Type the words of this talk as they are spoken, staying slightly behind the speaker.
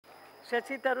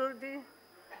Shashi Tharoor ji,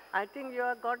 I think you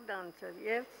have got the answer.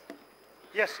 Yes?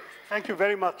 Yes, thank you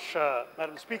very much,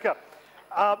 Madam Speaker.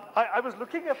 I was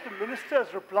looking at the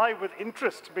Minister's reply with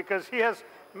interest because he has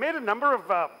made a number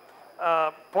of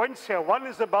points here. One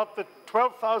is about the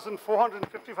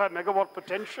 12,455 megawatt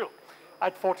potential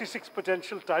at 46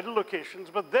 potential tidal locations.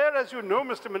 But there, as you know,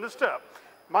 Mr. Minister,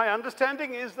 my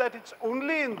understanding is that it's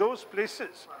only in those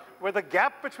places where the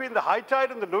gap between the high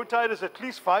tide and the low tide is at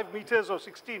least 5 meters or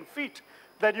 16 feet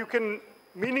that you can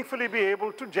meaningfully be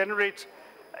able to generate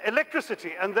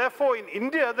electricity. And therefore, in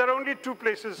India, there are only two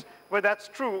places where that's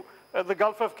true, the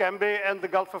Gulf of Cambay and the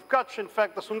Gulf of Kutch. In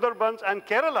fact, the Sundarbans and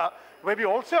Kerala, where we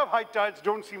also have high tides,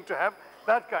 don't seem to have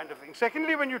that kind of thing.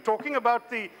 Secondly, when you're talking about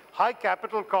the high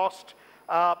capital cost,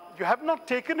 you have not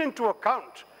taken into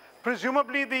account,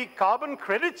 presumably, the carbon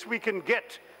credits we can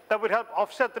get that would help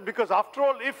offset them. Because after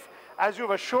all, if, as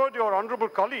you've assured your honorable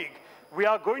colleague, we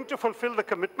are going to fulfill the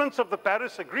commitments of the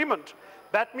Paris Agreement,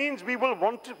 that means we will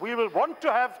want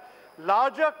to have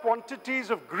larger quantities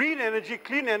of green energy,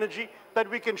 clean energy, that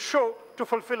we can show to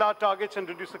fulfill our targets and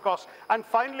reduce the cost. And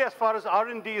finally, as far as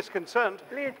R&D is concerned,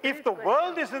 if the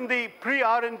world is in the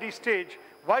pre-R&D stage,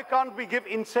 why can't we give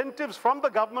incentives from the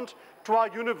government to our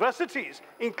universities,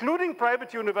 including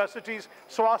private universities,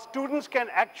 so our students can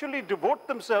actually devote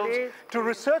themselves to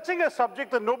researching a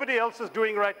subject that nobody else is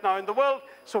doing right now in the world,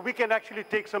 so we can actually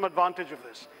take some advantage of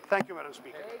this. Thank you, Madam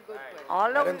Speaker.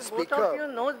 All of you, both of you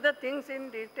knows the things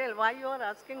in detail. Why you are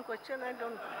asking question, I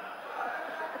don't know.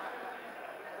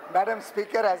 Madam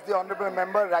Speaker, as the honourable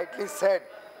member rightly said,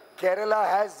 Kerala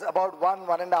has about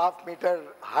 1.5 meter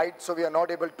height, so we are not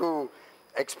able to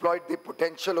exploit the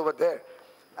potential over there.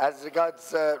 As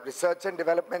regards research and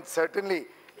development, certainly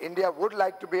India would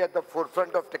like to be at the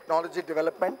forefront of technology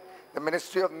development. The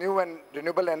Ministry of New and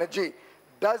Renewable Energy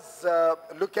does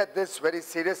look at this very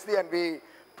seriously, and we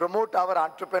promote our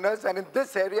entrepreneurs. And in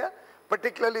this area,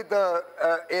 particularly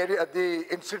the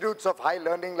institutes of high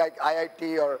learning like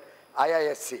IIT or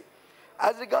IISc.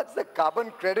 As regards the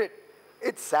carbon credit,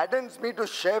 it saddens me to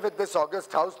share with this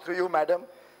august House through you, Madam,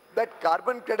 that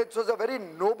carbon credits was a very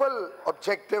noble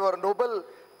objective or noble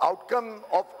outcome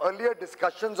of earlier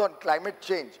discussions on climate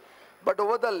change. But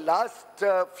over the last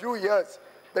few years,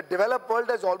 the developed world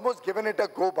has almost given it a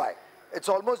go-by. It's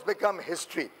almost become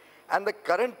history. And the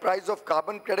current price of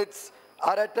carbon credits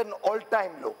are at an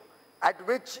all-time low, at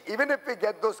which even if we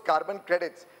get those carbon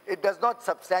credits, it does not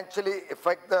substantially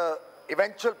affect the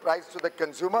eventual price to the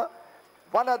consumer.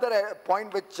 One other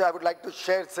point which I would like to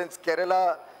share, since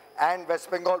Kerala and West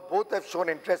Bengal both have shown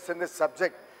interest in this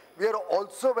subject, we are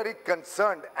also very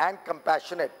concerned and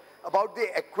compassionate about the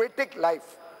aquatic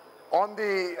life on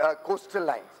the coastal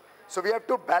lines. So we have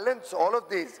to balance all of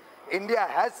these. India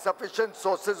has sufficient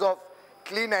sources of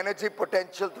clean energy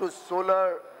potential through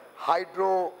solar,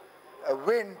 hydro,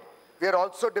 wind. We are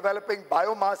also developing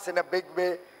biomass in a big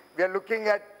way. We are looking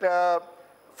at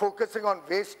focusing on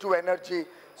waste to energy.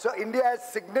 So India has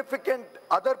significant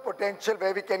other potential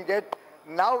where we can get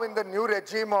now in the new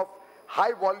regime of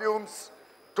high volumes,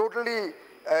 totally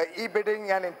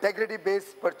e-bidding and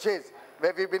integrity-based purchase,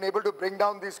 where we've been able to bring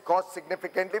down these costs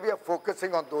significantly. We are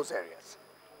focusing on those areas.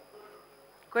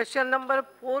 Question number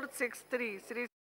 463, Sri